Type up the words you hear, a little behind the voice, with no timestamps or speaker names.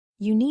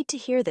You need to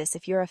hear this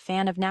if you're a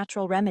fan of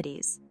natural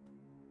remedies.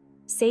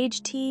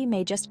 Sage tea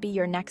may just be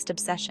your next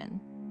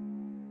obsession.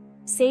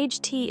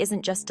 Sage tea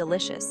isn't just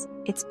delicious,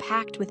 it's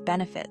packed with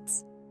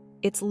benefits.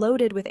 It's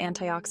loaded with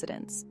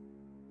antioxidants,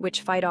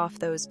 which fight off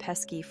those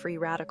pesky free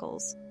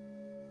radicals.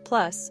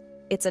 Plus,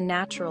 it's a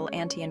natural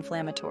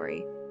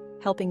anti-inflammatory,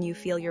 helping you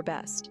feel your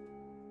best.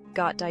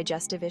 Got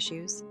digestive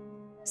issues?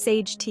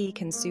 Sage tea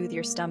can soothe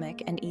your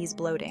stomach and ease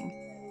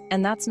bloating.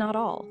 And that's not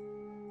all.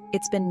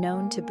 It's been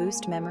known to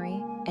boost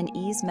memory and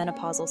ease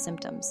menopausal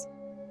symptoms.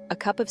 A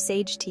cup of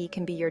sage tea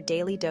can be your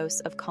daily dose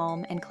of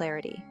calm and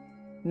clarity.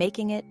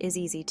 Making it is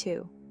easy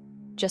too.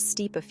 Just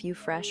steep a few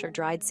fresh or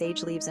dried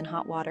sage leaves in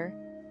hot water,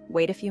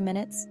 wait a few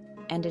minutes,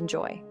 and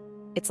enjoy.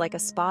 It's like a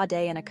spa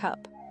day in a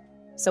cup.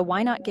 So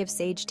why not give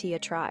sage tea a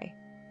try?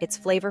 It's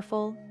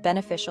flavorful,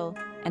 beneficial,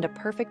 and a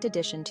perfect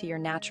addition to your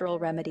natural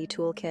remedy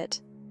toolkit.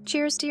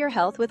 Cheers to your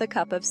health with a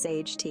cup of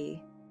sage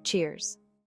tea. Cheers.